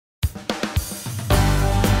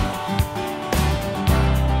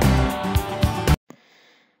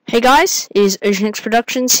Hey guys, it is Oceanx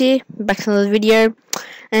Productions here, back with another video,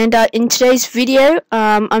 and in today's video,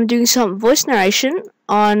 I'm doing some voice narration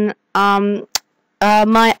on my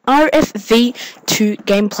RFV2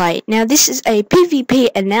 gameplay. Now this is a PvP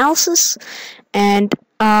analysis, and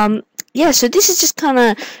yeah, so this is just kind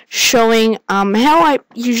of showing how I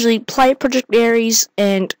usually play Project Ares,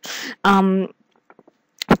 and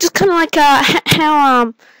just kind of like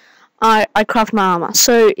how I craft my armor.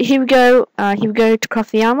 So here we go to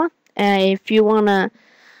craft the armor. If you wanna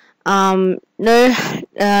know,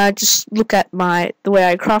 just look at the way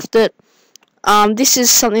I craft it. This is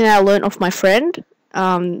something that I learned off my friend.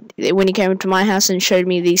 When he came into my house and showed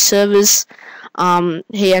me these servers,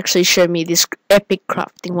 he actually showed me this epic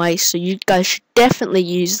crafting way. So you guys should definitely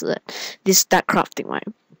use that crafting way.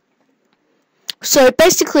 So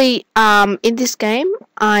basically, in this game,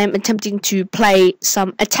 I'm attempting to play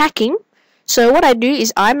some attacking. So what I do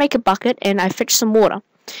is I make a bucket and I fetch some water.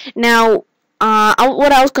 Now,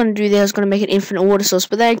 what I was going to do there, I was going to make an infinite water source,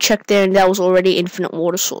 but then I checked there and that was already infinite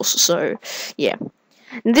water source. So, yeah.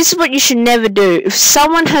 And this is what you should never do. If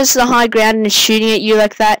someone has the high ground and is shooting at you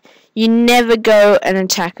like that, you never go and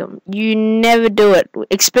attack them. You never do it.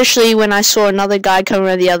 Especially when I saw another guy come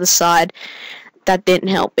around the other side. That didn't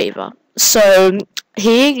help either. So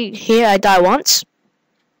here I die once.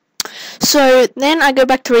 So then I go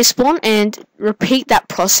back to respawn and repeat that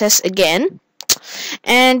process again.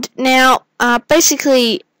 And now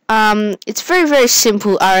basically it's very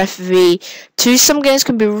simple RFV2. Some games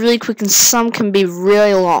can be really quick and some can be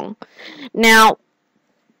really long. Now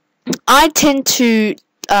I tend to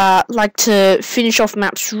like to finish off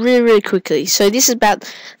maps really quickly. So this is about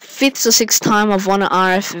 5th or 6th time I've won an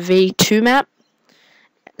RFV2 map.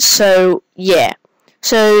 So yeah,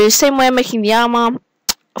 so same way I'm making the armor,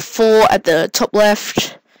 4 at the top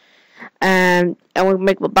left, and I will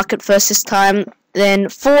make my bucket first this time, then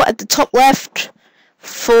 4 at the top left,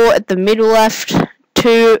 4 at the middle left,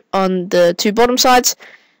 2 on the 2 bottom sides,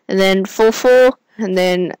 and then 4, and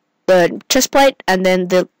then the chest plate, and then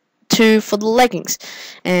the 2 for the leggings,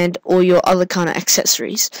 and all your other kind of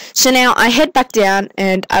accessories. So now I head back down,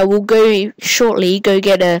 and I will shortly go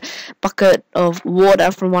get a bucket of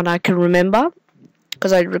water from what I can remember,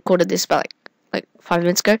 because I recorded this about like 5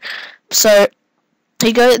 minutes ago. So here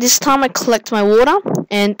you go. This time I collect my water,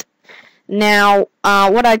 and now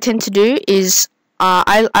what I tend to do is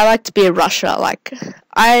I like to be a rusher. Like,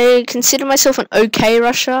 I consider myself an okay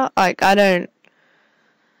rusher. Like, I don't.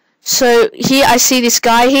 So here I see this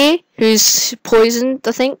guy here who's poisoned,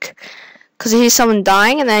 I think, because I hear someone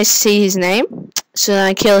dying and then I see his name. So then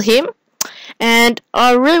I kill him. And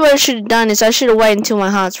really what I should have done is I should have waited until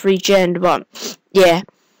my heart's regened, but yeah.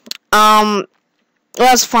 Well,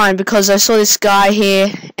 that's fine because I saw this guy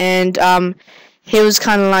here and he was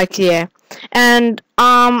kind of like, yeah. And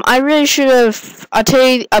I really should have, I'll tell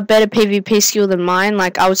you a better PvP skill than mine.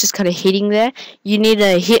 Like, I was just kind of hitting there. You need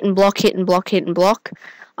to hit and block, hit and block, hit and block.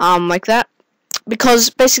 Like that, because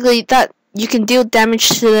basically that you can deal damage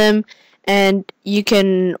to them, and you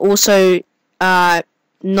can also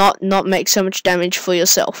not make so much damage for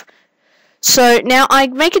yourself. So now I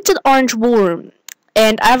make it to the orange ballroom,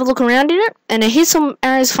 and I have a look around in it, and I hear some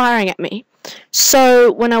arrows firing at me.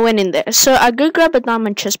 So when I went in there, so I go grab a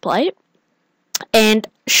diamond chest plate, and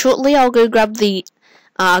shortly I'll go grab the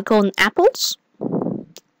golden apples,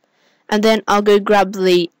 and then I'll go grab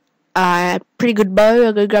the pretty good bow.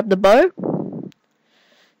 I'll go grab the bow.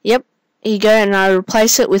 Yep, here you go, and I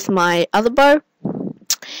replace it with my other bow.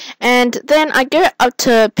 And then I go up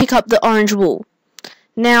to pick up the orange wool.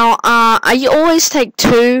 Now, I always take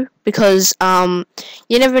 2 because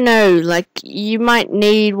you never know. Like, you might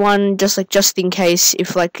need one just in case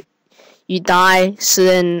if like you die. So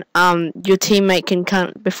then your teammate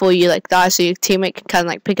can before you like die, so your teammate can kind of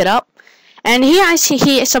like pick it up. And here I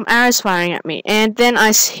see some arrows firing at me, and then I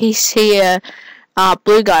see a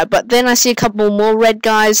blue guy, but then I see a couple more red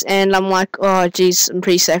guys, and I'm like, oh jeez, I'm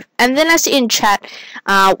pretty safe. And then I see in chat,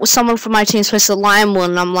 someone from my team's supposed to lime wool,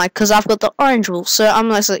 and I'm like, because I've got the orange wool, so I'm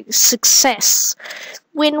like, success,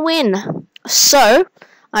 win-win. So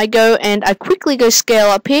I go and I quickly go scale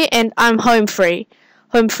up here, and I'm home free,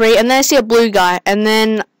 and then I see a blue guy, and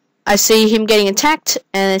then I see him getting attacked,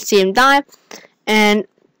 and I see him die, and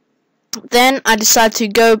then I decide to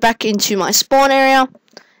go back into my spawn area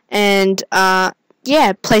and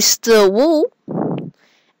yeah, place the wool,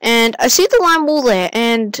 and I see the lime wool there,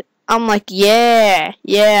 and I'm like, yeah,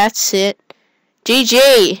 that's it,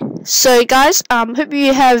 GG. So guys, hope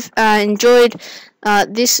you have enjoyed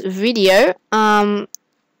this video. Until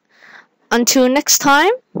next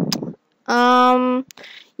time,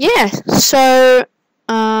 yeah, so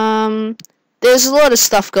there's a lot of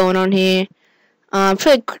stuff going on here.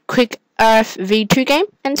 Pretty quick RFV2 game.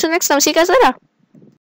 And until next time, see you guys later.